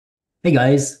Hey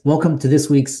guys, welcome to this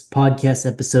week's podcast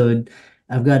episode.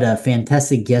 I've got a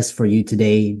fantastic guest for you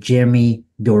today, Jeremy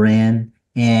Doran,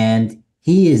 and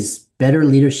he is better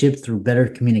leadership through better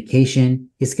communication.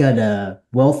 He's got a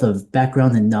wealth of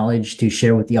background and knowledge to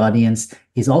share with the audience.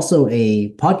 He's also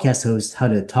a podcast host, How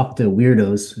to Talk to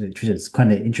Weirdos, which is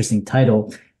kind of interesting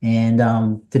title. And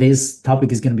today's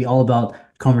topic is going to be all about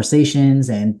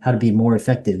conversations and how to be more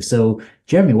effective. So,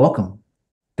 Jeremy, welcome.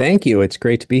 Thank you. It's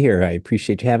great to be here. I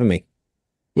appreciate you having me.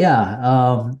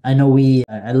 Yeah, I know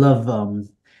I love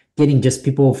getting just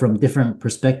people from different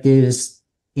perspectives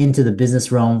into the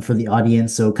business realm for the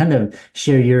audience. So kind of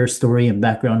share your story and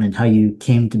background and how you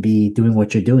came to be doing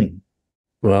what you're doing.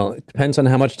 Well, it depends on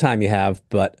how much time you have,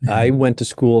 but I went to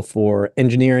school for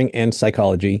engineering and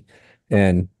psychology,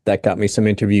 and that got me some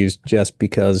interviews just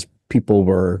because people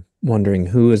were wondering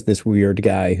who is this weird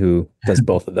guy who does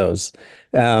both of those.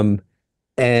 Um,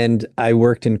 and I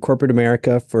worked in corporate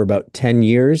America for about 10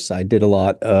 years. I did a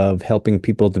lot of helping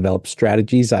people develop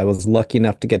strategies. I was lucky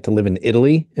enough to get to live in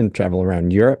Italy and travel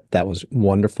around Europe. That was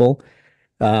wonderful.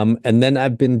 And then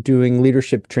I've been doing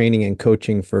leadership training and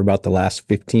coaching for about the last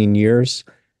 15 years.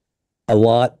 A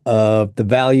lot of the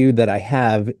value that I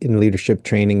have in leadership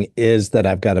training is that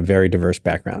I've got a very diverse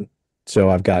background. So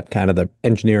I've got kind of the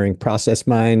engineering process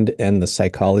mind and the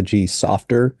psychology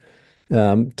softer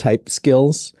type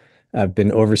skills. I've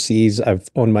been overseas. I've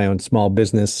owned my own small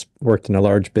business, worked in a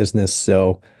large business.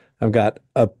 So I've got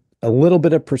a little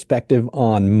bit of perspective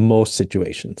on most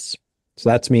situations. So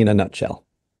that's me in a nutshell.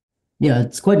 Yeah,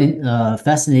 it's quite a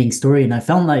fascinating story, and I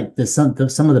found like some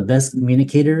of the best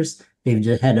communicators, they've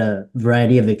just had a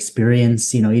variety of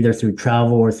experience, either through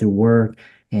travel or through work,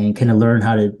 and kind of learn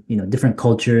how to, different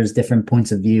cultures, different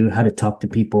points of view, how to talk to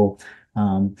people.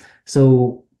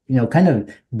 So, kind of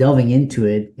delving into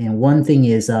it, and one thing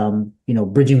is,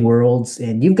 bridging worlds,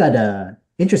 and you've got a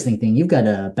interesting thing. You've got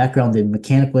a background in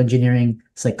mechanical engineering,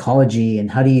 psychology,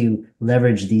 and how do you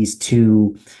leverage these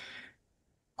two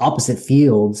opposite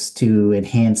fields to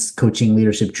enhance coaching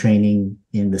leadership training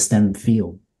in the STEM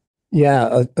field?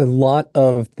 Yeah, a lot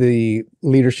of the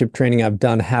leadership training I've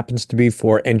done happens to be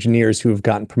for engineers who have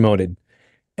gotten promoted.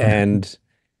 And,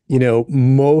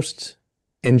 most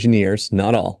engineers,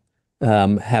 not all,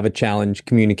 have a challenge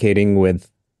communicating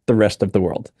with the rest of the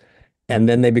world. And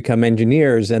then they become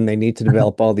engineers and they need to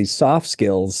develop all these soft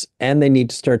skills and they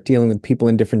need to start dealing with people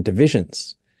in different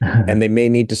divisions. And they may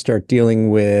need to start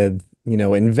dealing with,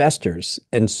 investors.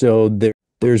 And so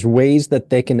there's ways that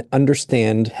they can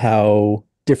understand how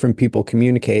different people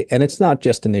communicate. And it's not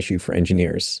just an issue for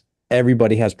engineers.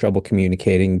 Everybody has trouble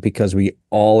communicating because we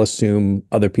all assume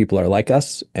other people are like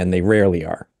us, and they rarely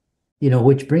are.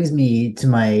 Which brings me to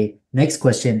my next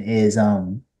question is,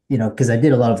 because I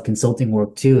did a lot of consulting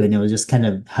work too, and it was just kind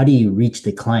of how do you reach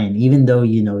the client, even though,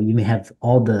 you may have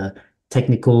all the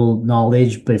technical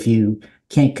knowledge, but if you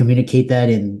can't communicate that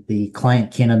and the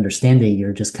client can't understand it,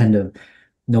 you're just kind of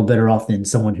no better off than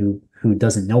someone who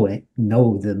doesn't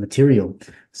know the material.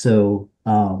 So,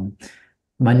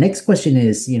 my next question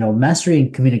is,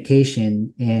 mastering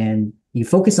communication, and you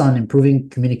focus on improving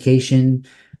communication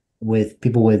with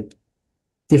people with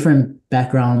different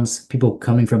backgrounds, people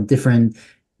coming from different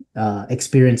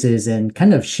experiences, and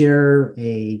kind of share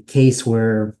a case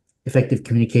where effective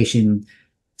communication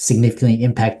significantly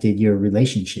impacted your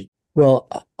relationship. Well,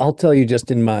 I'll tell you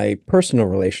just in my personal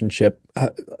relationship,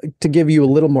 to give you a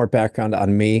little more background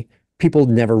on me, people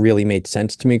never really made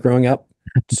sense to me growing up.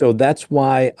 So that's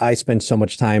why I spend so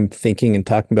much time thinking and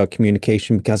talking about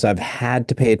communication because I've had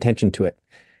to pay attention to it.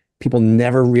 People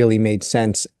never really made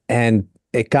sense. And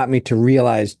it got me to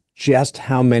realize just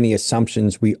how many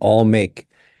assumptions we all make.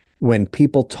 When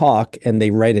people talk and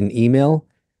they write an email,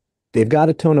 they've got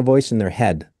a tone of voice in their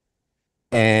head.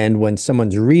 And when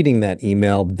someone's reading that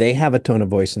email, they have a tone of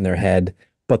voice in their head,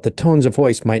 but the tones of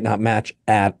voice might not match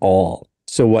at all.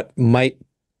 So what might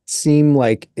seem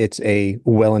like it's a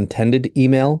well-intended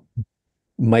email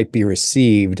might be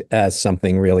received as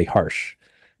something really harsh.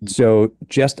 So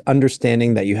just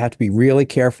understanding that you have to be really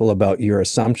careful about your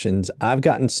assumptions. I've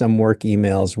gotten some work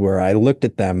emails where I looked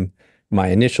at them. My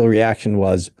initial reaction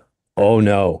was, oh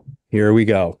no, here we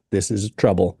go. This is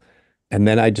trouble. And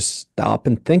then I just stop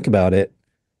and think about it.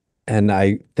 And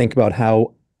I think about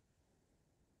how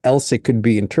else it could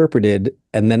be interpreted.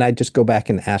 And then I just go back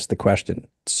and ask the question.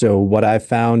 So what I've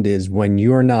found is when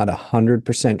you're not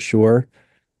 100% sure,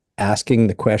 asking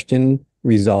the question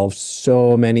resolves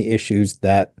so many issues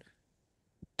that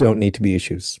don't need to be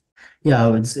issues.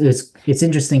 Yeah, it's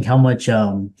interesting how much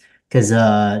because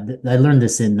I learned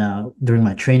this in during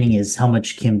my training is how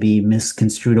much can be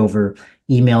misconstrued over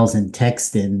emails and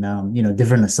text and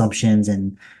different assumptions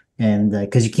And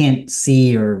because you can't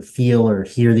see or feel or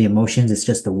hear the emotions, it's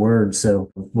just a word.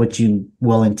 So what you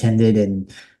well intended,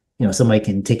 and somebody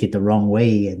can take it the wrong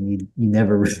way, and you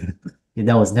never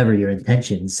that was never your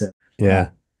intention. So uh, Yeah.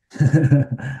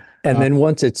 And uh, then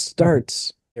once it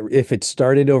starts, if it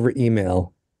started over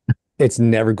email, it's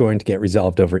never going to get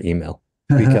resolved over email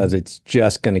because it's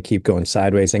just going to keep going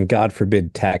sideways. And God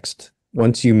forbid text.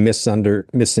 Once you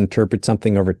misinterpret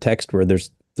something over text where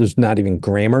there's not even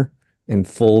grammar in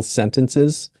full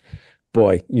sentences,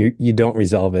 boy, you don't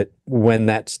resolve it. When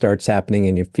that starts happening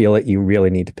and you feel it, you really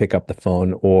need to pick up the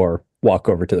phone or walk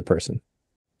over to the person.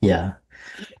 yeah.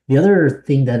 The other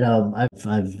thing that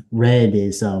I've read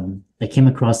is I came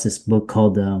across this book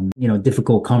called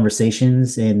Difficult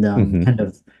Conversations, and Hmm.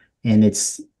 and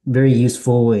it's very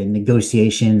useful in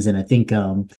negotiations. And I think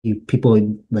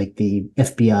people like the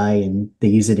FBI, and they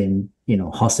use it in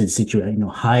hostage situation,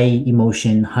 high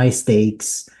emotion, high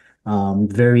stakes,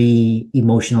 very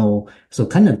emotional. So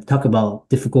kind of talk about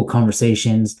difficult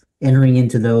conversations, entering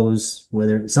into those,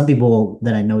 whether some people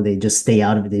that I know, they just stay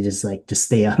out of it, they just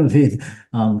stay out of it.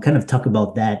 Kind of talk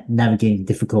about that, navigating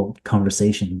difficult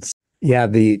conversations. Yeah,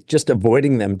 the just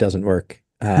avoiding them doesn't work.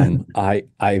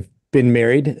 I've been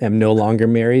married, am no longer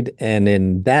married, and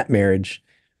in that marriage,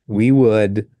 we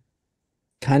would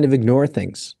kind of ignore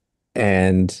things,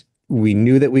 and we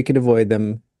knew that we could avoid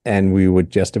them, and we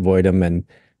would just avoid them, and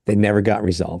they never got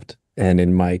resolved. And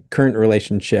in my current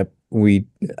relationship, we,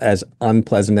 as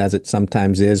unpleasant as it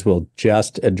sometimes is, will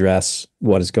just address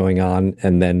what is going on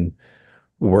and then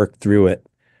work through it.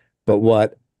 But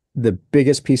what the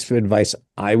biggest piece of advice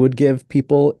I would give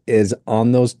people is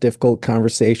on those difficult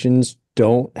conversations,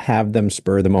 don't have them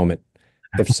spur the moment.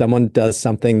 If someone does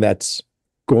something that's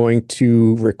going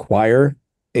to require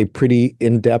a pretty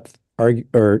in-depth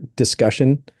or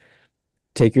discussion,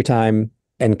 take your time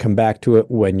and come back to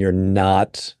it when you're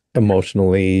not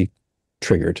emotionally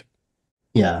triggered.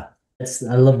 Yeah,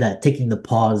 I love that, taking the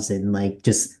pause and like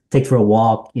just take for a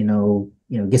walk,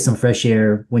 get some fresh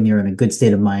air when you're in a good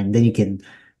state of mind. Then you can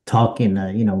talk in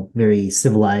a, very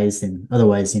civilized, and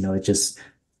otherwise, it just,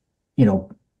 you know,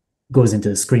 goes into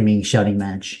a screaming, shouting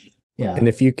match. And Yeah.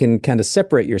 if you can kind of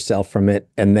separate yourself from it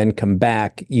and then come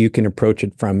back, you can approach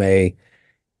it from a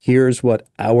here's what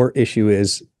our issue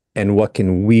is and what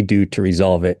can we do to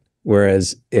resolve it.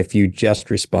 Whereas if you just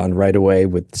respond right away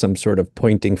with some sort of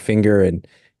pointing finger and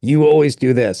you always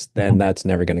do this, then that's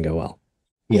never going to go well.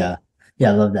 Yeah. Yeah,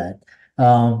 I love that.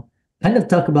 Um, Kind of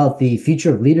talk about the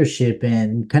future of leadership,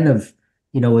 and kind of,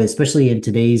 especially in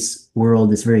today's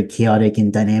world, it's very chaotic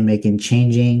and dynamic and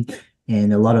changing.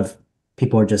 And a lot of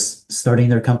people are just starting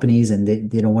their companies, and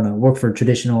they don't want to work for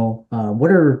traditional. What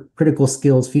are critical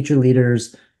skills future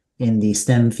leaders in the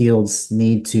STEM fields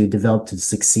need to develop to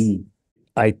succeed?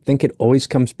 I think it always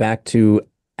comes back to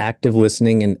active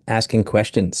listening and asking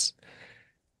questions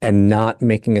and not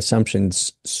making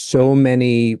assumptions. So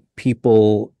many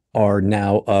people are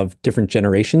now of different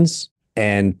generations,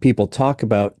 and people talk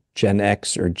about Gen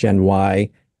X or Gen Y,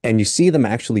 and you see them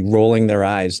actually rolling their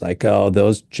eyes like, oh,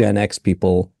 those Gen X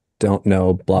people don't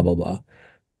know, blah, blah, blah.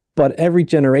 But every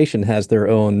generation has their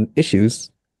own issues.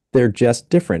 They're just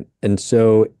different. And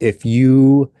so if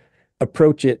you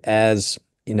approach it as,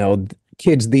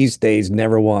 kids these days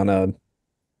never want to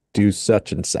do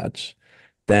such and such,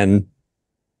 then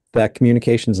that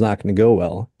communication is not going to go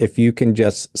well. If you can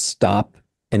just stop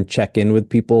and check in with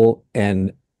people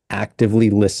and actively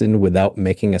listen without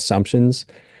making assumptions,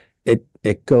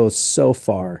 it goes so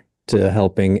far to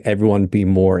helping everyone be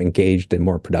more engaged and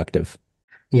more productive.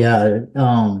 Yeah,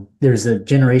 there's a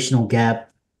generational gap.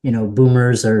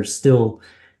 Boomers are still,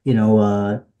 in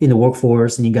the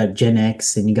workforce, and you got Gen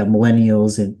X, and you got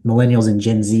millennials and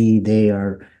Gen Z. They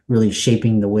are really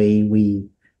shaping the way we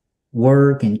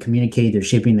work and communicate. They're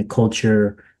shaping the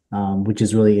culture, which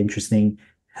is really interesting.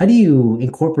 How do you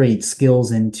incorporate skills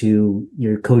into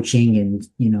your coaching and,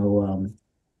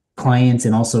 clients?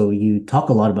 And also, you talk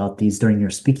a lot about these during your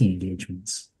speaking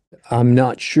engagements. I'm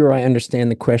not sure I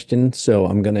understand the question, so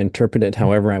I'm going to interpret it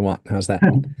however I want. How's that?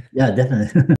 Yeah,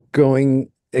 definitely.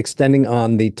 Extending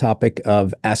on the topic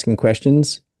of asking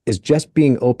questions is just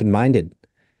being open-minded.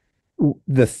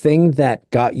 The thing that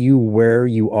got you where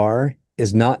you are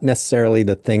is not necessarily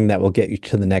the thing that will get you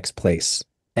to the next place.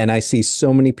 And I see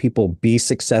so many people be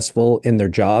successful in their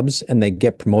jobs and they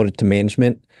get promoted to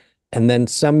management. And then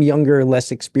some younger,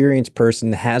 less experienced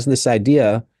person has this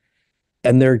idea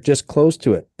and they're just close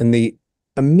to it. And the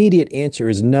immediate answer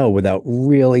is no without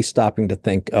really stopping to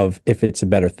think of if it's a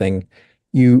better thing.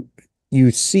 You you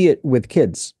see it with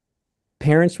kids.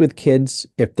 Parents with kids,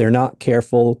 if they're not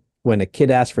careful, when a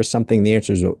kid asks for something, the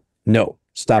answer is no.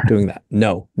 Stop doing that.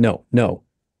 No, no, no.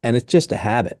 And it's just a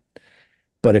habit.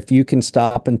 But if you can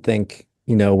stop and think,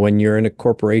 when you're in a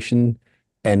corporation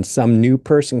and some new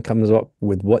person comes up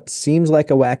with what seems like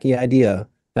a wacky idea,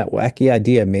 that wacky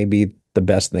idea may be the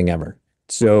best thing ever.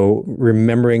 So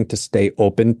remembering to stay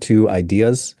open to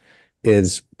ideas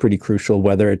is pretty crucial,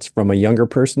 whether it's from a younger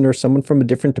person or someone from a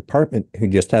different department who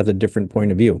just has a different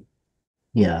point of view.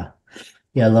 Yeah.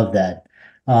 Yeah, I love that.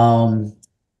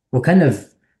 We're kind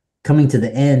of coming to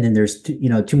the end, and there's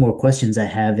two more questions I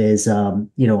have is I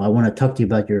want to talk to you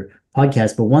about your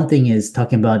podcast, but one thing is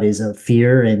talking about is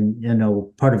fear,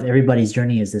 and part of everybody's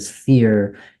journey is this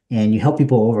fear, and you help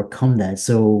people overcome that.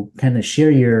 So kind of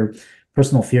share your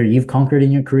personal fear you've conquered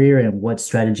in your career and what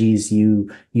strategies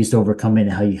you use to overcome it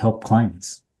and how you help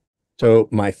clients. So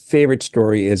my favorite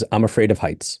story is I'm afraid of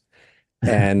heights.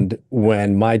 And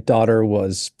when my daughter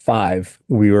was 5,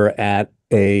 we were at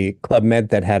a Club Med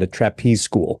that had a trapeze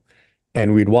school.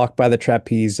 And we'd walk by the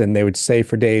trapeze and they would say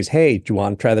for days, "Hey, do you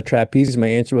want to try the trapeze?" My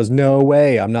answer was, "No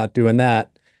way, I'm not doing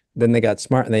that." Then they got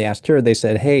smart and they asked her, they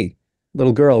said, "Hey,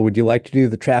 little girl, would you like to do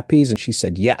the trapeze?" And she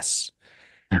said, "Yes."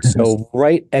 So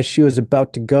right as she was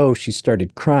about to go, she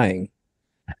started crying.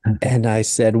 And I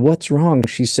said, "What's wrong?"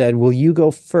 She said, "Will you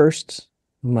go first?"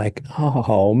 I'm like,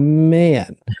 oh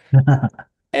man.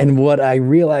 And what I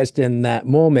realized in that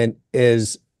moment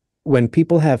is when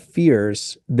people have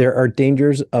fears, there are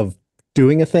dangers of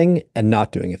doing a thing and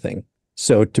not doing a thing.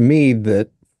 So to me, the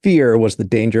fear was the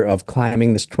danger of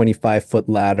climbing this 25-foot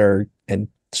ladder and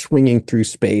swinging through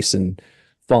space and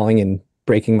falling and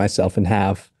breaking myself in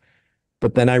half.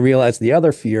 But then I realized the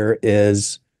other fear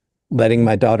is letting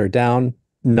my daughter down,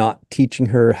 not teaching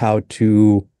her how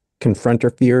to confront her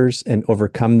fears and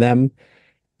overcome them.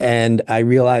 And I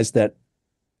realized that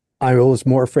I was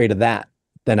more afraid of that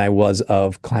than I was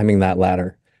of climbing that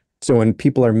ladder. So when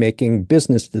people are making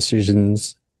business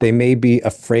decisions, they may be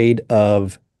afraid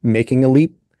of making a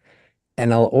leap.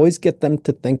 And I'll always get them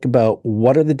to think about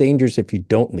what are the dangers if you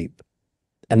don't leap,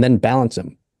 and then balance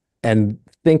them. And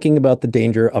thinking about the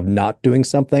danger of not doing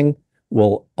something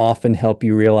will often help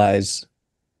you realize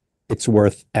it's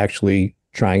worth actually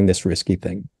trying this risky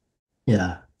thing.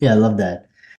 Yeah, yeah, I love that.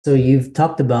 So you've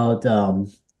talked about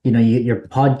your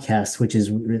podcast, which is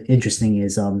interesting,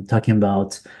 is talking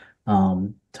about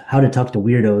how to talk to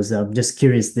weirdos. I'm just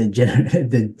curious the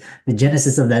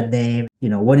genesis of that name.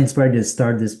 What inspired you to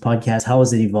start this podcast? How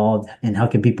has it evolved, and how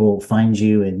can people find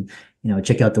you and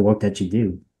check out the work that you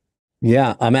do?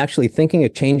 Yeah, I'm actually thinking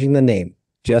of changing the name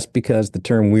just because the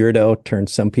term weirdo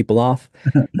turns some people off.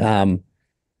 Um,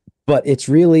 but it's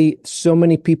really so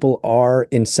many people are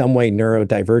in some way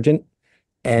neurodivergent.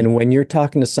 And when you're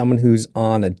talking to someone who's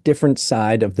on a different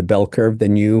side of the bell curve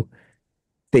than you,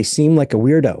 they seem like a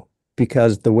weirdo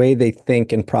because the way they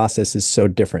think and process is so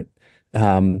different.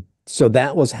 So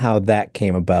that was how that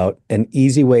came about. An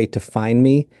easy way to find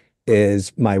me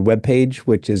is my webpage,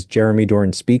 which is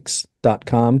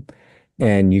jeremydoranspeaks.com.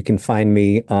 And you can find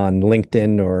me on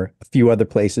LinkedIn or a few other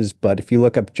places. But if you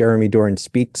look up Jeremy Doran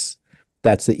Speaks,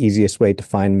 that's the easiest way to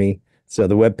find me. So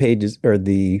the webpage is, or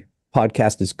the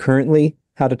podcast is currently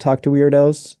How to Talk to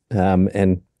Weirdos.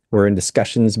 And we're in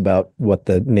discussions about what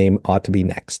the name ought to be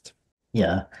next.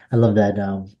 Yeah, I love that.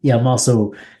 Yeah, I'm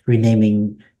also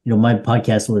renaming, my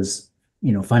podcast was,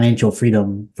 Financial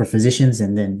Freedom for Physicians,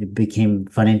 and then it became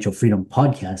Financial Freedom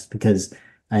Podcast because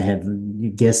I have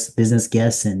guests, business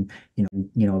guests, and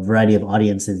a variety of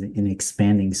audiences in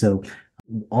expanding. So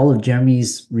all of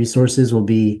Jeremy's resources will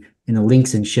be in the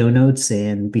links and show notes,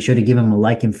 and be sure to give him a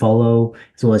like and follow,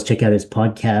 as well as check out his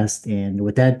podcast. And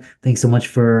with that, thanks so much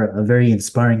for a very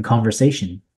inspiring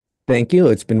conversation. Thank you.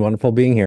 It's been wonderful being here.